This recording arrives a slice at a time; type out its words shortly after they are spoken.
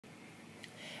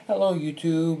Hello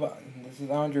YouTube, this is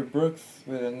Andre Brooks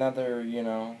with another,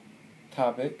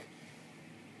 topic.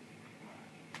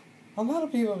 A lot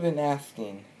of people have been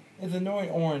asking, is Annoying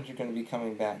Orange going to be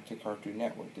coming back to Cartoon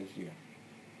Network this year?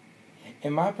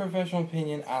 In my professional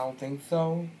opinion, I don't think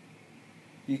so,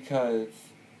 because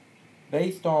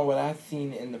based on what I've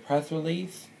seen in the press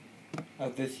release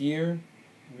of this year,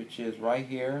 which is right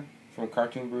here from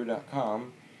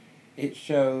CartoonBrew.com, it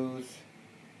shows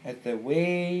at the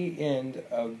way end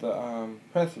of the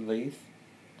press release,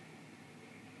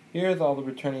 here's all the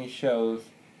returning shows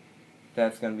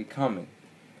that's going to be coming.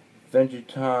 Adventure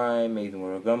Time, Amazing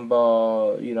World of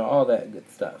Gumball, all that good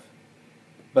stuff.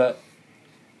 But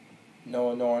no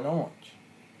Annoying Orange.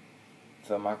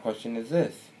 So my question is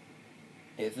this.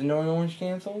 Is Annoying Orange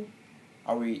canceled?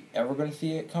 Are we ever going to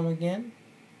see it come again?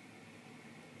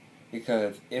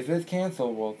 Because if it's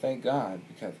canceled, well, thank God,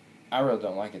 because I really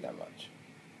don't like it that much.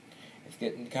 It's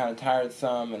getting kind of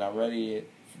tiresome, and I'm ready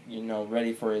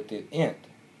for it to end.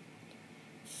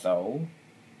 So,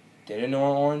 did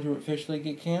Annoying Orange officially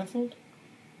get canceled?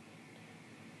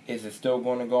 Is it still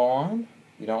going to go on?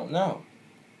 We don't know.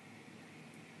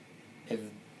 Is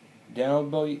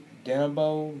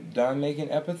Denabo done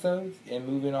making episodes and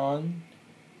moving on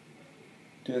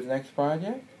to his next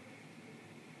project?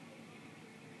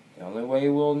 The only way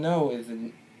we'll know is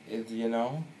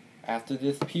after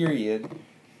this period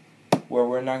where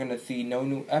we're not going to see no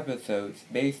new episodes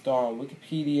based on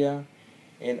Wikipedia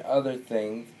and other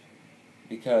things,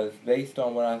 because based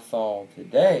on what I saw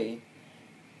today,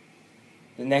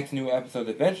 the next new episode of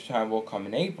Adventure Time will come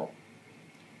in April.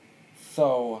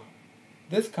 So,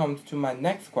 this comes to my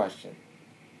next question.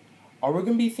 Are we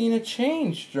going to be seeing a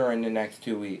change during the next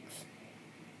 2 weeks?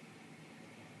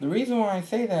 The reason why I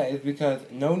say that is because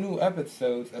no new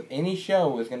episodes of any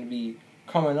show is going to be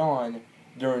coming on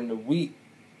during the week.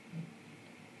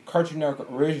 Cartoon Network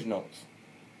originals.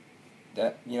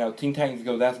 That, Teen Titans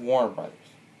Go, that's Warner Brothers.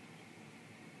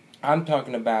 I'm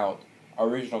talking about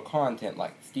original content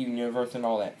like Steven Universe and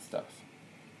all that stuff.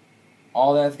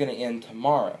 All that's going to end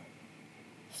tomorrow.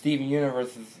 Steven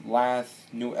Universe's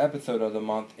last new episode of the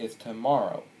month is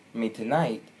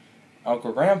tonight.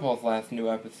 Uncle Grandpa's last new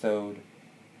episode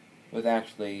was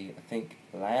actually, I think,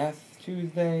 last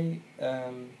Tuesday.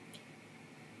 I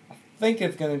think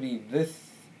it's going to be this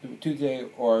Tuesday,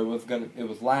 or it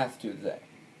was last Tuesday.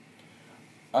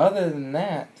 Other than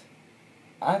that,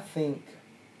 I think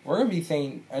we're going to be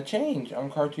seeing a change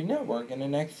on Cartoon Network in the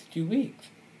next 2 weeks.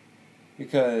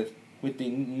 Because with the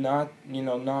no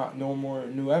more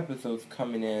new episodes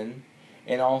coming in,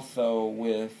 and also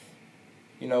with,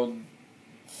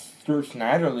 Stuart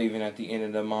Snyder leaving at the end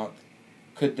of the month,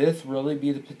 could this really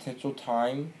be the potential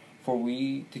time for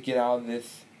we to get out of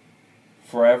this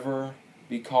forever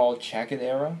be called Check-It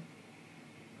era?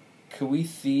 Could we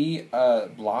see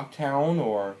Blocktown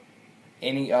or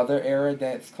any other era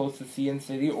that's close to CN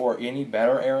City, or any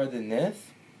better era than this?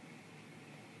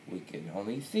 We can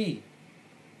only see.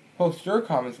 Post your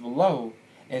comments below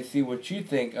and see what you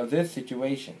think of this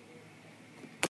situation.